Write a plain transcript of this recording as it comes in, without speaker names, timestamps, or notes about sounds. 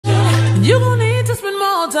You gon' need to spend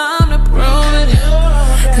more time to prove it.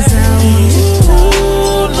 Cause I want you to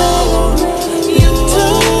know, you to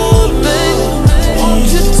me, want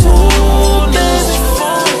you to baby,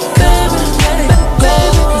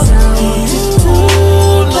 cause I want you to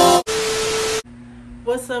know.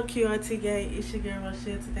 What's up, QRT gang? It's your girl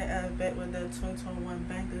Rochelle. Today I'm back with the 2021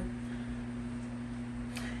 banger.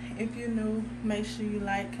 If you're new, make sure you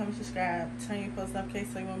like, comment, subscribe, turn your post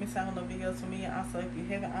notifications so you won't miss out on no videos from me. And also, if you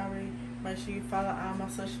haven't already, make sure you follow all my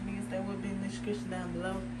social medias. That will be in the description down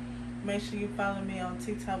below. Make sure you follow me on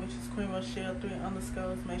TikTok, which is Queen Rochelle 3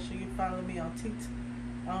 underscores. Make sure you follow me on TikTok.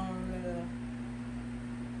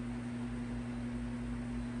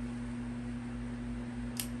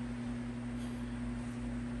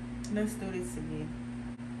 Let's do this again.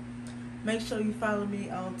 Make sure you follow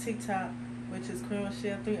me on TikTok, which is Queen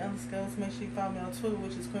Rochelle 3 underscores. Make sure you follow me on Twitter,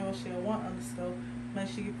 which is Queen Rochelle 1 underscore. Make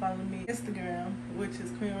sure you follow me on Instagram, which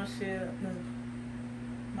is Queen Rochelle, no,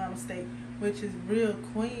 my mistake, which is Real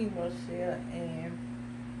Queen Rochelle. And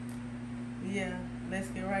yeah, let's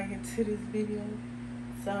get right into this video.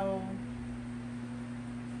 So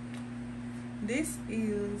this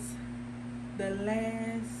is the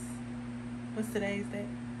last, what's today's date?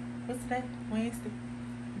 What's today? Wednesday.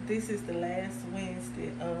 This is the last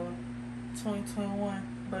Wednesday of 2021.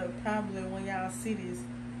 But probably when y'all see this,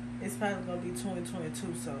 it's probably gonna be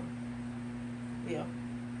 2022. So yeah,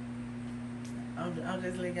 I'm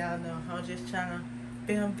just letting y'all know. I'm just trying to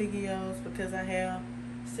film videos because I have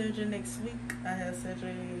surgery next week. I have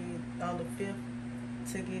surgery on the 5th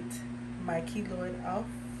to get my keloid off.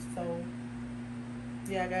 So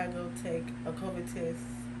yeah, I gotta go take a COVID test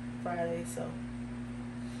Friday. So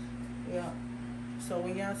yeah, so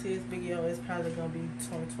when y'all see this video, it's probably gonna be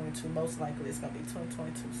 2022. Most likely it's gonna be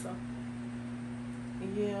 2022. So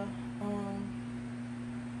yeah,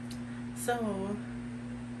 so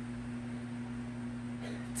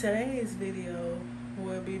today's video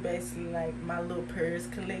will be basically like my little purse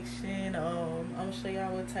collection. I'm gonna show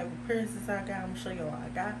y'all what type of purses I got. I'm gonna show y'all what I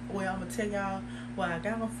got. Well, I'm gonna tell y'all where I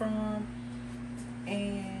got them from,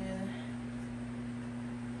 and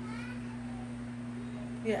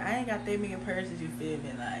yeah, I ain't got that many purses, you feel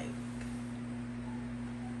me? Like,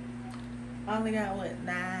 I only got, what,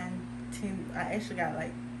 9, 10, I actually got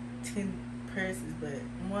like 10 purses, but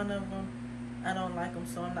one of them, I don't like them,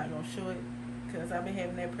 so I'm not going to show it, because I've been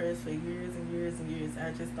having that purse for years and years and years.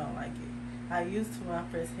 I just don't like it. I used to when I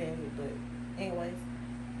first had it, but anyways,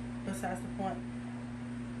 besides the point.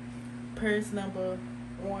 Purse number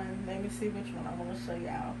 1, let me see which one I want to show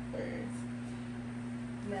y'all first.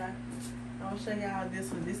 Now, I'm gonna show y'all this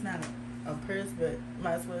one. This not a purse, but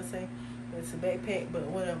might as well say it's a backpack, but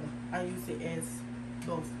whatever. I use it as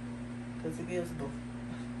both because it gives both.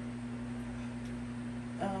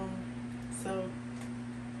 So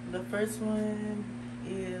the first one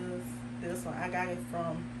is this one. I got it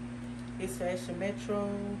from It's Fashion Metro.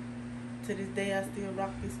 To this day, I still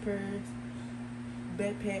rock this purse,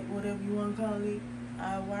 backpack, whatever you want to call it.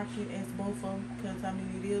 I rock it as both of them because I mean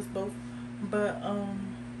it is both, but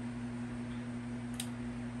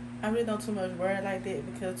I really don't too much worry like that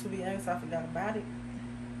because, to be honest, I forgot about it.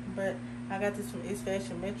 But I got this from It's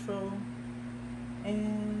Fashion Metro,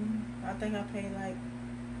 and I think I paid like,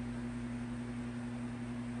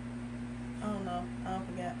 I don't know, I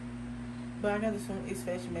forgot. But I got this from It's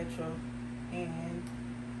Fashion Metro, and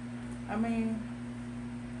I mean,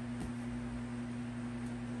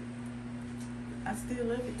 I still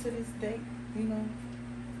love it to this day, you know.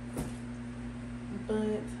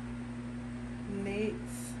 But next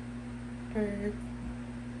purse,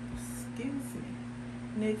 excuse me,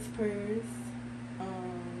 next purse,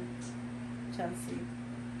 trying to see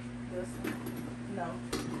this one, no,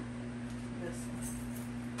 this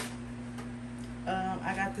one.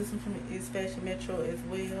 I got this one from It's Fashion Metro as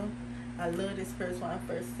well. I love this purse. When I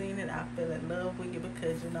first seen it, I fell in love with it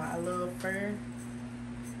because, you know, I love fur.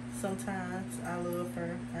 Sometimes I love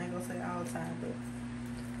fur. I ain't gonna say all the time, but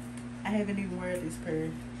I haven't even worn this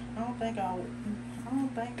purse. I don't think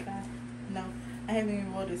no, I haven't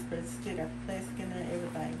even wore this purse. Still got the plastic in there and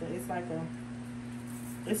everything, but it's like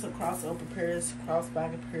it's a crossover purse,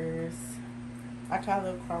 crossbody purse. I call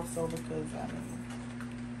it a crossover because I mean,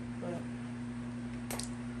 but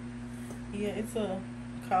yeah, it's a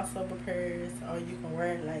crossover purse, or you can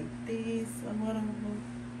wear it like this or whatever.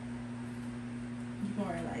 You can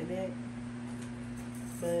wear it like that,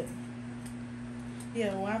 but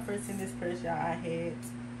yeah, when I first seen this purse, y'all, I had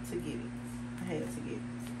to get it. I had to get it.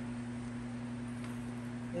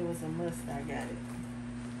 It was a must. I got it.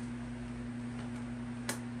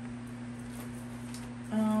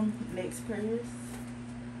 Next purse.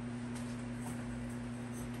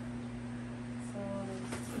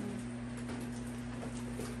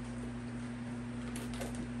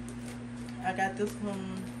 I got this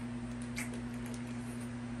from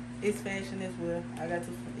It's Fashion as well. I got this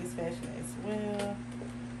from It's Fashion as well.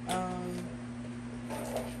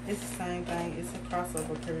 It's the same thing. It's a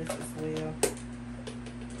crossover purse as well.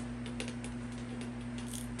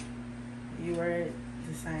 You wear it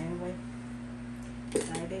the same way,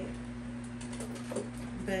 like that.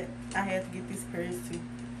 But I had to get this purse too.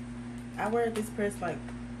 I wear this purse like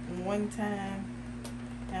one time,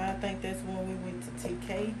 and I think that's when we went to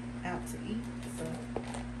TK out to eat. So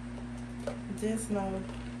just know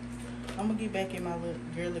I'm gonna get back in my little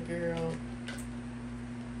girly girl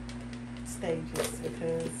stages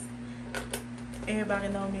because everybody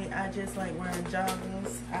know me. I just like wearing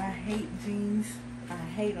joggers. I hate jeans. I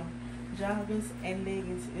hate them. Joggers and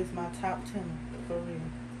leggings is my top 10 for real.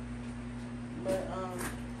 But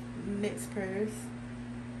next purse,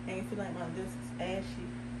 ain't feel like my this is ashy.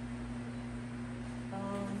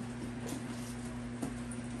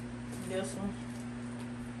 This one,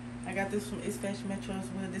 I got this from It's Fashion Metro as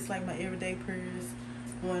well. This like my everyday purse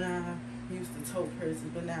when I used to tote purses,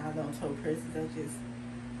 but now I don't tote purses. I just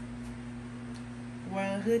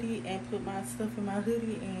wear a hoodie and put my stuff in my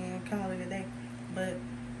hoodie and call it a day. But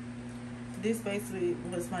this basically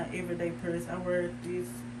was my everyday purse. I wear this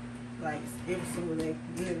like every single day,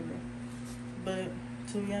 literally. But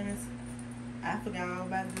to be honest, I forgot all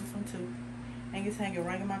about this one too. And it's hanging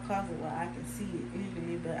right in my closet where I can see it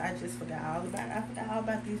easily, but I just forgot all about it. I forgot all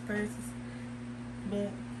about these purses. But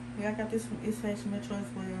yeah, I got this from It's Fashion Metro as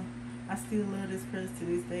well. I still love this purse to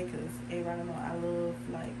this day because everybody know I love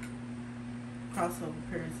like crossover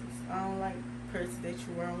purses. I don't like purses that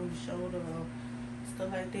you wear on your shoulder or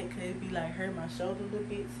stuff like that, cause it be like hurt my shoulder a little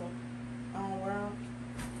bit, so I don't wear them.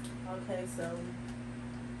 Okay, so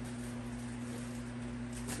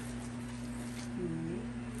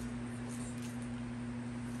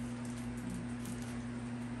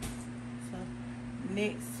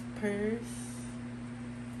next purse,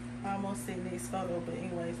 I almost said next photo, but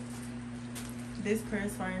anyways, this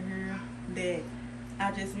purse right here that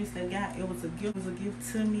I just recently got, it was a gift. It was a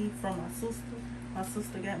gift to me from my sister. My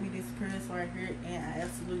sister got me this purse right here, and I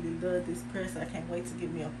absolutely love this purse. I can't wait to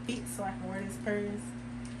get me a fit so I can wear this purse.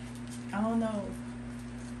 I don't know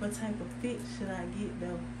what type of fit should I get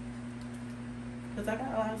though, cause I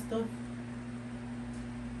got a lot of stuff.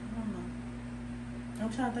 I don't know. I'm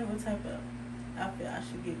trying to think what type of outfit I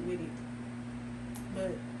should get with it.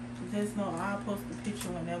 But just know I'll post the picture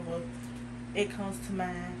whenever it comes to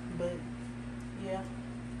mind. But yeah.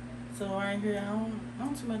 So right here, I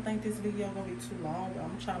don't too much think this video gonna be too long, but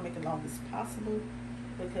I'm trying to make it long as possible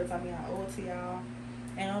because I mean I owe it to y'all,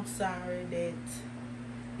 and I'm sorry that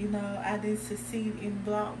I didn't succeed in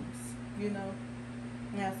vlogs. And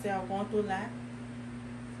I say I'm going through a lot.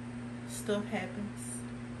 Stuff happens,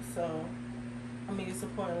 so I mean it's a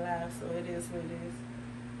part of life, so it is what it is.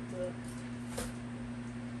 But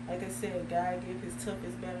like I said, God give his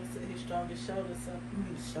toughest battles to his strongest shoulders.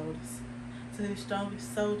 To his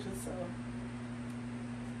strongest soldier, so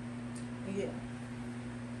yeah.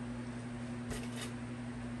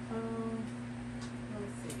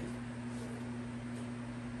 Let's see.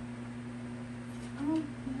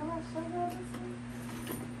 Have I showed y'all this one?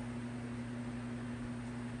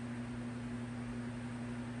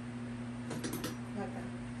 Okay.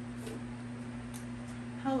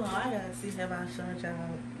 Hold on, I gotta see have I showed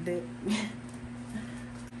y'all that.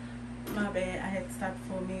 My bad, I had to stop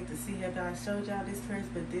for a minute to see if I showed y'all this purse,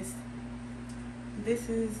 but this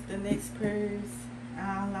is the next purse.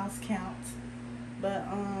 I lost count, but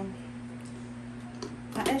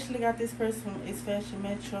I actually got this purse from It's Fashion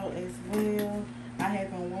Metro as well. I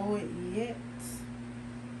haven't worn it yet,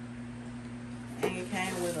 and it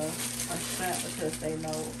came with a strap because they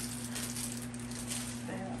know.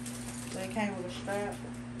 They came with a strap.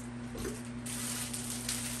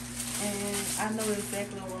 And I know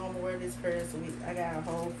exactly what I'm gonna wear this purse with. I got a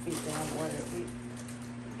whole fit that I'm wearing it with.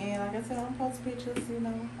 And like I said, I'm post pictures,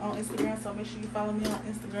 on Instagram. So make sure you follow me on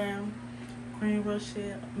Instagram, Queen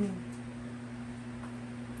Rochelle.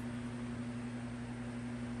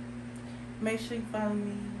 Make sure you follow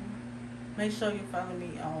me. Make sure you follow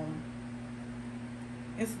me on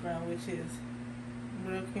Instagram, which is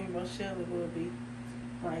Real Queen Rochelle. It will be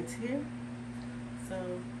right here.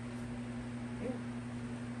 So yeah.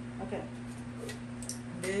 Okay,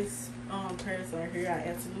 this purse right here, I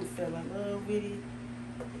absolutely fell in love with it.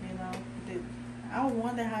 I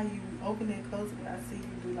wonder how you open it and close it when I see you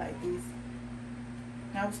do like this.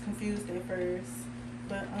 I was confused at first,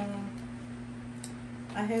 but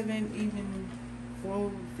I haven't even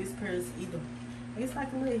worn this purse either. It's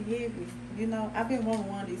like a little heavy, I've been wanting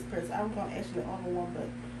one of these purses. I was gonna actually order one, but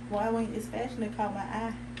while I went It's Fashion, it caught my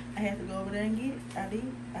eye. I had to go over there and get it. I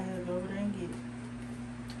did. I had to go over there and get it.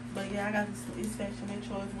 But yeah, I got this East Fashion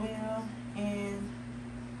Metro as well. And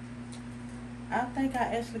I think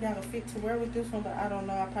I actually got a fit to wear with this one, but I don't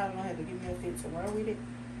know. I probably don't have to give me a fit to wear with it.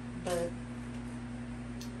 But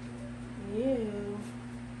yeah,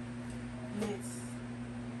 next.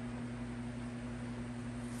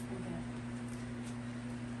 Okay.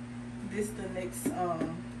 This the next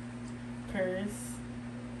purse.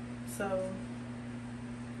 So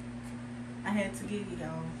I had to get it,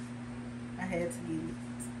 y'all. I had to get it.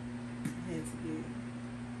 I had to get it.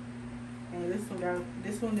 And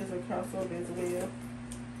this one is a crossover as well.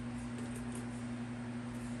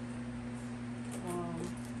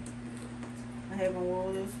 I haven't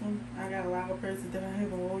worn this one. I got a lot of purses that I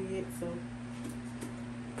haven't worn yet, so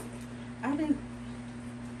I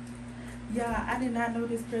did not know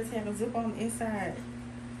this purse had a zip on the inside.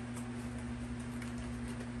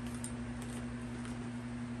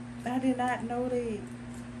 I did not know that.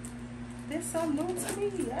 That's something new to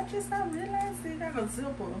me. I just not realized they got a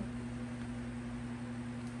zipper.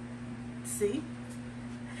 See?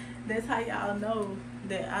 That's how y'all know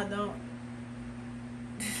that I don't.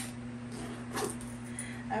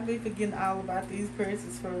 I be forgetting all about these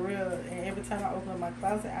purses for real. And every time I open my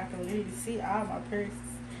closet, I can literally see all my purses.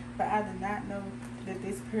 But I did not know that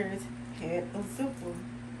this purse had a zipper.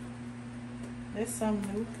 That's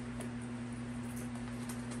something new.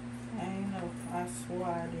 I ain't know. I swore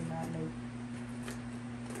I did not know.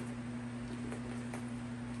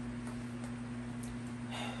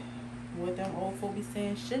 What them old folk be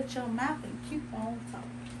saying, shut your mouth and keep on talking.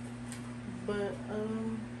 But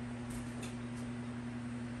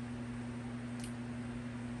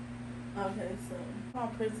okay, so my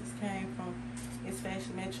purses came from East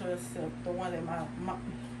Fashion Metro, except the one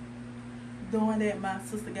that my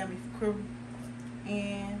sister got me for crew.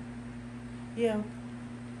 And yeah,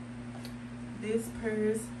 this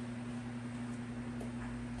purse,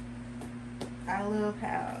 I love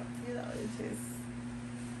how, it's just,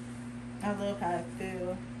 I love how it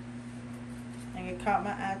feels. And it caught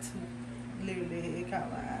my eye too. Literally, it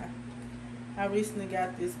caught my eye. I recently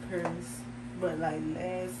got this purse, but like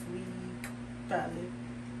last week, probably,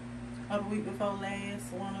 or the week before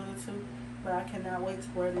last, one of the two. But I cannot wait to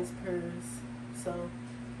wear this purse. So,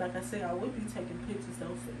 like I said, I will be taking pictures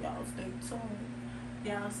though, so y'all stay tuned.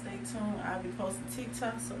 Y'all stay tuned. I'll be posting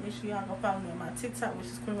TikTok, so make sure y'all go follow me on my TikTok, which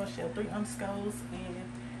is Queen Rochelle 3 underscores. And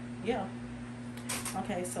yeah.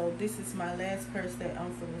 Okay, so this is my last purse that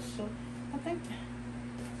I'm for the show. I think,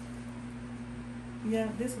 yeah,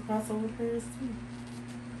 this is a crossover purse too.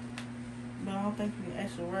 But I don't think you can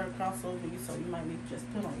actually wear a crossover, so you might need to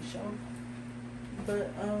just put on your shoulder.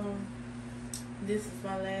 But this is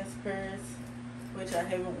my last purse, which I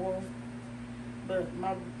haven't worn. But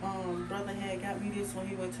my brother had got me this when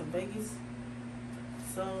he went to Vegas.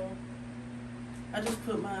 So I just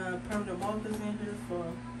put my permanent markers in here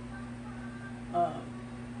for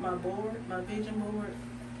my board, my vision board.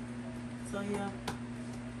 So yeah,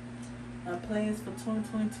 my plans for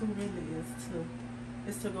 2022 really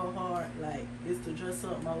is to go hard, like is to dress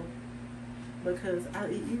up more. Because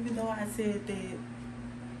even though I said that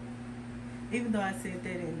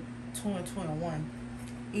in 2021,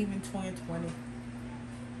 even 2020,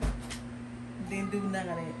 didn't do none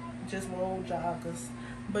of that, just roll joggers.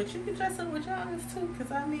 But you can dress up with joggers too,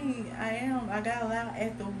 because I mean, I got a lot of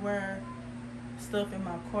activewear stuff in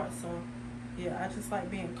my cart, so yeah, I just like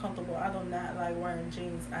being comfortable. I do not like wearing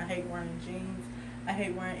jeans. I hate wearing jeans. I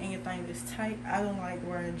hate wearing anything that's tight. I don't like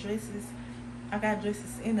wearing dresses. I got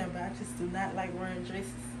dresses in there, but I just do not like wearing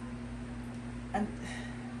dresses. And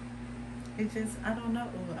it just, I don't know.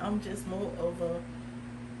 I'm just more of a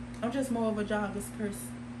joggers person.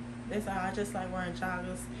 That's all. I just like wearing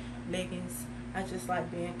joggers, leggings. I just like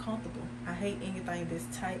being comfortable. I hate anything that's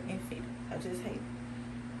tight and fitted. I just hate it.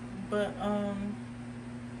 But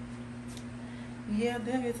yeah,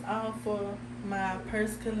 that is all for my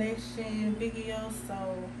purse collection video.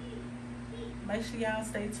 So make sure y'all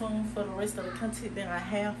stay tuned for the rest of the content that I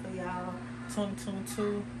have for y'all.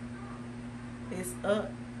 2022 is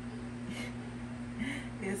up.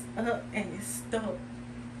 It's up and it's stuck.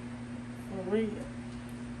 For real.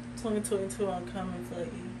 2022, I'm coming for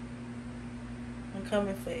you. I'm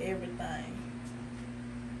coming for everything.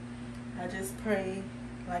 I just pray,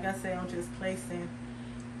 like I said, I'm just placing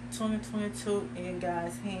 2022 in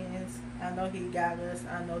God's hands. I know He got us.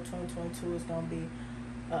 I know 2022 is going to be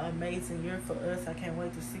an amazing year for us. I can't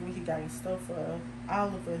wait to see what He got in store for all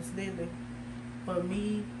of us, literally. For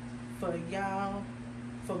me, for y'all,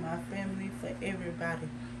 for my family, for everybody.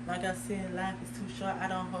 Like I said, life is too short. I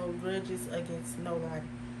don't hold grudges against nobody.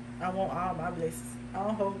 I want all my blessings. I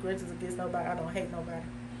don't hold grudges against nobody. I don't hate nobody.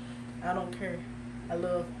 I don't care. I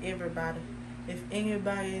love everybody. If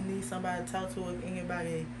anybody needs somebody to talk to, if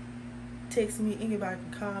anybody text me, anybody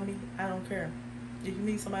can call me, I don't care. If you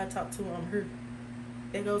need somebody to talk to, I'm here.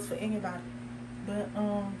 It goes for anybody. But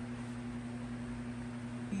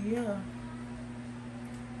yeah.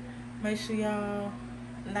 Make sure y'all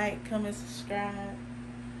like, comment, subscribe.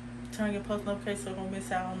 Turn your post notifications so you don't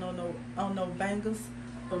miss out on no bangers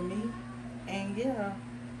from me. And yeah.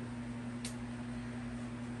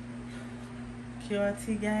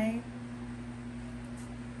 QRT gang.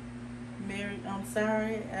 Mary, I'm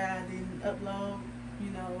sorry I didn't upload,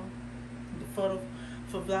 the photo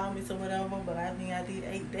for Vlogmas or whatever, but I think I did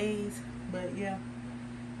 8 days. But yeah,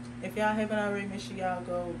 if y'all haven't already, make sure y'all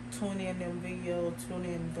go tune in them videos, tune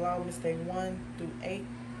in Vlogmas Day 1 through 8.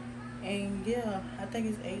 And yeah, I think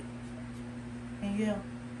it's 8. And yeah,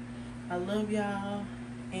 I love y'all,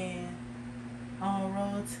 and on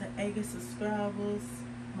road to 80 subscribers.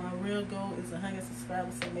 My real goal is 100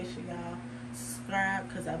 subscribers, so make sure y'all subscribe,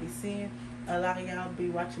 because I be seeing a lot of y'all be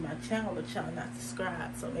watching my channel but y'all not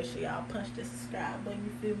subscribed, so make sure y'all punch the subscribe button,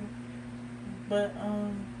 you feel me? But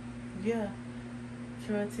yeah,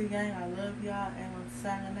 QRT gang, I love y'all, and I'm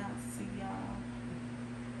signing out. See y'all.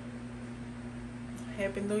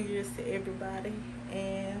 Happy New Year's to everybody,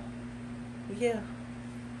 and yeah.